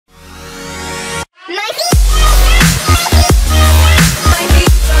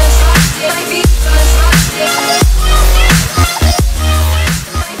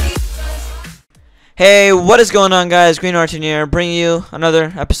Hey, what is going on, guys? Green Martin here, bringing you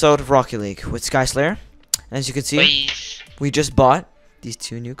another episode of Rocket League with Sky Slayer. And as you can see, we just bought these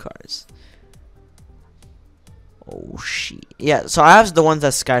two new cars. Oh shit! Yeah, so I have the ones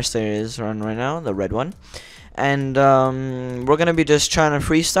that Sky Slayer is on right now, the red one, and we're gonna be just trying to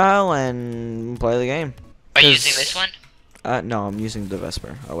freestyle and play the game. Are you using this one? No, I'm using the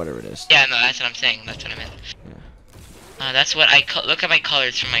Vesper or whatever it is. Yeah, no, that's what I'm saying. That's what I meant. Yeah. That's what I look at my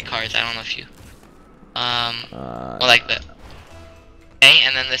colors from my cars. I don't know if you. Well, like that. Okay,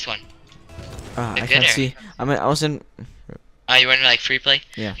 and then this one. I can't see. I mean, I was in. You were in like free play.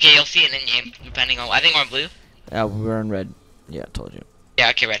 Yeah. Okay, you'll see it in game depending on. I think we're in blue. Yeah, we're in red. Yeah, I told you.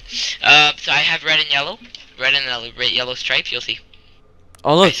 Yeah, okay, red. So I have red and yellow. Red and yellow stripe. You'll see.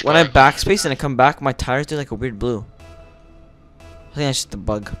 Oh look, when I backspace and I come back, my tires do like a weird blue. I think that's just the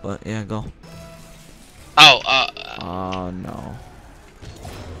bug, but yeah, go. Oh no.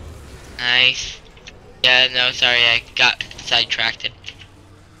 Nice. Yeah, no, sorry, I got sidetracked.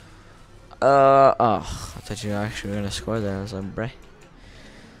 Oh, I thought you actually were gonna score there. I was like, bruh.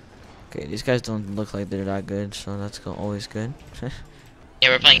 Okay, these guys don't look like they're that good, so that's always good. Yeah,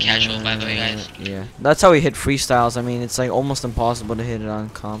 we're playing casual, by the way, guys. Yeah, that's how we hit freestyles. I mean, it's like almost impossible to hit it on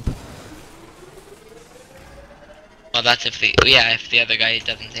comp. Well, that's if the if the other guy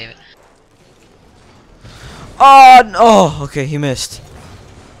doesn't save it. Oh no! Okay, he missed.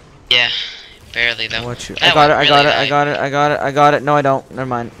 Yeah, barely though. Watch you. I got it. No, I don't. Never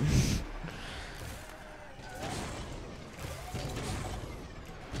mind.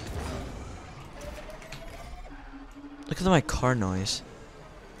 Look at my car noise.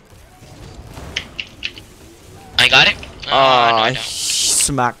 I got it. Oh, no, he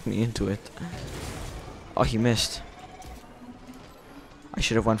smacked me into it. Oh, he missed. I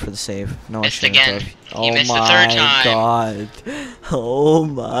should have went for the save. No, missed I shouldn't again. have. He Oh missed my the third time. god. Oh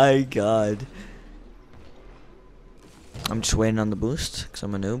my god. I'm just waiting on the boost because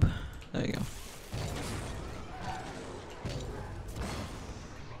I'm a noob. There you go.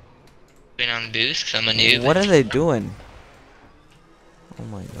 Waiting on the boost because I'm a noob. What are they doing? Oh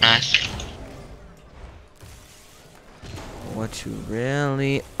my god. Nice. What you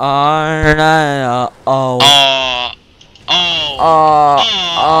really are?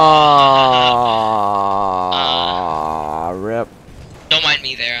 Rip. Don't mind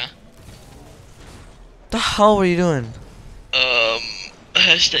me there. The hell were you doing?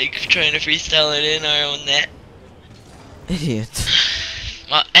 Hashtag trying to freestyle it in our own net. Idiot.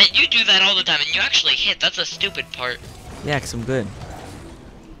 Well, and you do that all the time, and you actually hit. That's a stupid part. Yeah, 'cause I'm good.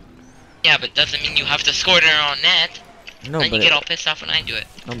 Yeah, but doesn't mean you have to score it in our own net. No, then but you get all pissed off when I do it.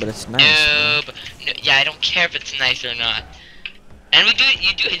 No, but it's nice. No, yeah, I don't care if it's nice or not. And we do it.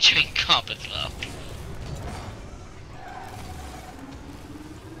 You do it during comp as well.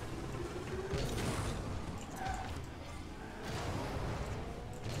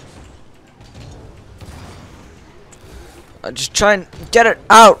 Just try and get it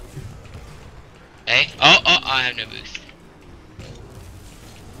out. Hey, I have no boost.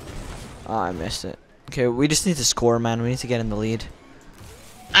 Oh, I missed it. Okay, we just need to score, man. We need to get in the lead.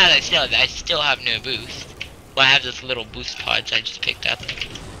 I still have no boost. Well, I have this little boost pods I just picked up.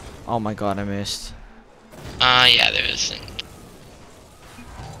 Oh my god, I missed. Yeah, there isn't.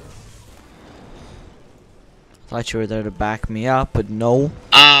 Thought you were there to back me up, but no.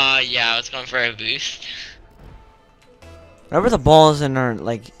 Yeah, I was going for a boost. Whenever the ball is in our,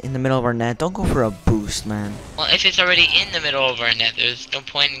 in the middle of our net, don't go for a boost, man. Well, if it's already in the middle of our net, there's no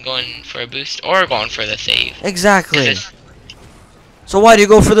point in going for a boost or going for the save. Exactly. So why do you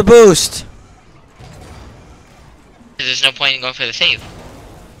go for the boost? Because there's no point in going for the save.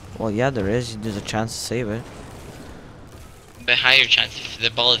 Well, yeah, there is. There's a chance to save it. But higher chance if the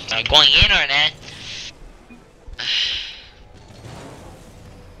ball is not going in our net.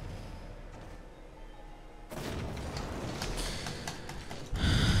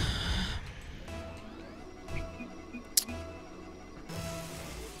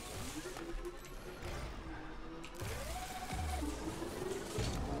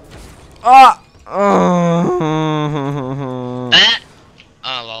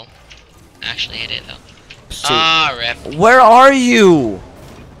 Oh lol. Actually hit it though. Rip. Where are you?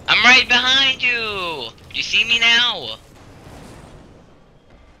 I'm right behind you. Do you see me now?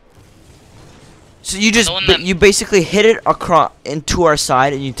 So you just you basically hit it across into our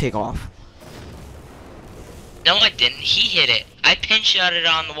side and you take off. No, I didn't. He hit it. I pinch shot it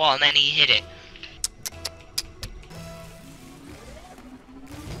on the wall and then he hit it.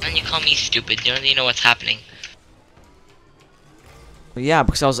 And you call me stupid? You don't even know what's happening. Well, yeah,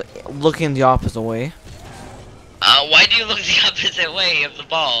 because I was looking the opposite way. Why do you look the opposite way of the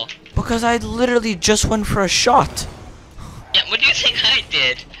ball? Because I literally just went for a shot. Yeah, what do you think I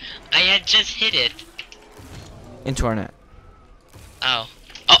did? I had just hit it. Into our net. Oh.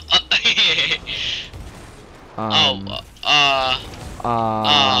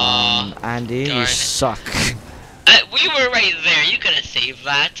 Andy, darn you it. suck. We were right there. You could have saved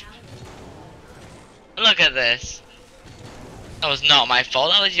that. Look at this. That was not my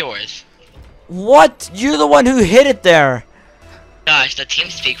fault. That was yours. What? You're the one who hit it there. Gosh, the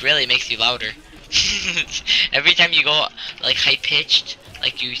TeamSpeak really makes you louder. Every time you go like high pitched,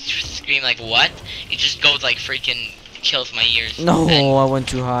 like you scream like what? It just goes like freaking kills my ears. No, and, I went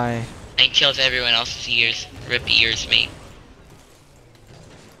too high. and kills everyone else's ears. Rip ears, mate.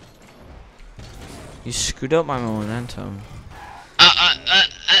 You screwed up my momentum.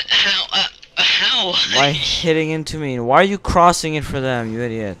 How? By hitting into me. Why are you crossing it for them, you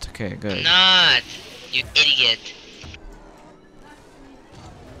idiot? Okay, good. Not, you idiot.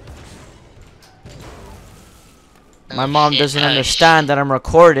 My mom doesn't understand that I'm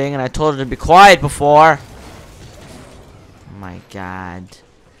recording, and I told her to be quiet before. My God.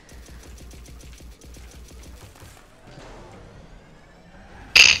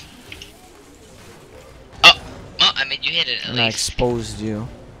 Oh, I made you hit it at And I least. exposed you.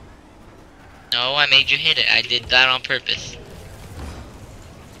 No, I made you hit it. I did that on purpose.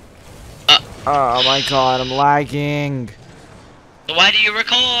 Oh my God, I'm lagging. So why do you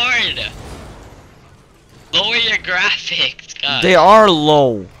record? Lower your graphics, God. They are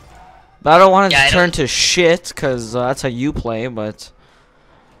low. But I don't want it Yeah, to turn to shit, because that's how you play, but...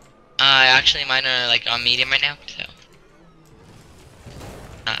 Actually mine are like on medium right now, so...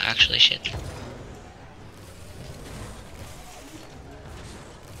 Not actually shit.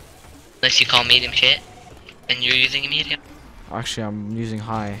 Unless you call medium shit, and you're using a medium. Actually, I'm using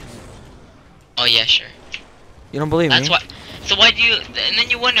high. Oh yeah, sure. You don't believe That's me? why. So why do you? And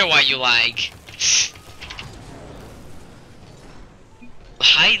then you wonder why you lag.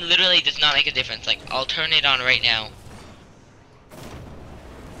 High literally does not make a difference. Like, I'll turn it on right now.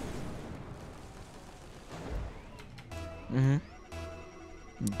 Mm-hmm.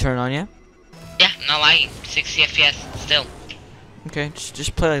 Turn on, yeah? Yeah, not lagging. 60 FPS still. Okay,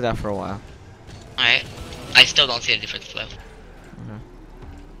 just play like that for a while. Alright. I still don't see a difference though. Okay.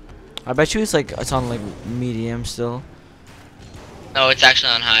 I bet you it's on like medium still. No, it's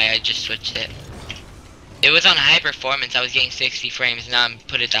actually on high. I just switched it. It was on high performance. I was getting 60 frames. Now I'm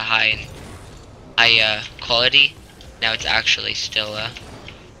put it to high and high quality. Now it's actually still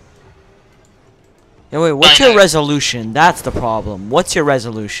Yeah, wait, what's your resolution? That's the problem. What's your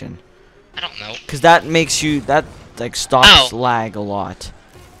resolution? I don't know. Cause that makes you like stops lag a lot.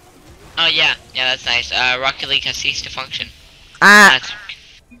 Oh yeah, that's nice. Rocket League has ceased to function. That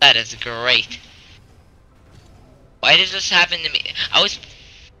is great. Why does this happen to me?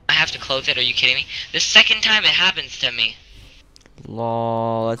 I have to close it. Are you kidding me? The second time it happens to me.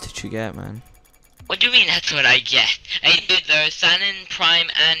 Lol, that's what you get, man. What do you mean that's what I get? I did the Sanin, Prime,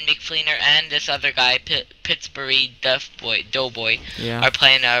 and McFleener, and this other guy, Pittsburgh Doughboy, yeah, are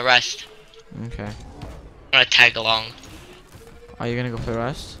playing Rust. Okay. I'm gonna tag along. Are you gonna go play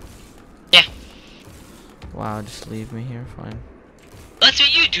Rust? Yeah. Wow, just leave me here, fine. That's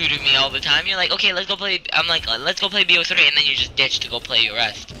what you do to me all the time. You're like, okay, let's go play. I'm like, let's go play BO3, and then you just ditch to go play your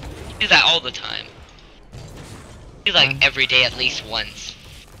Rust. You do that all the time. You do like every day at least once.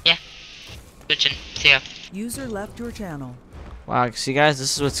 Yeah. Switching. See ya. User left your channel. Wow, see guys,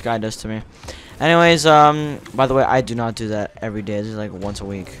 this is what Sky does to me. Anyways, by the way, I do not do that every day. This is like once a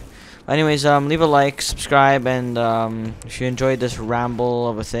week. Anyways, leave a like, subscribe, and if you enjoyed this ramble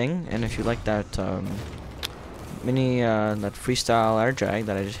of a thing, and if you like that that freestyle air drag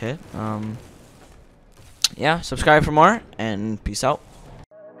that I just hit, yeah, subscribe for more, and peace out.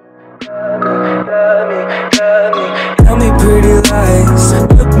 Tell me pretty lies,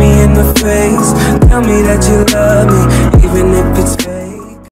 look me in the face. Tell me that you love me,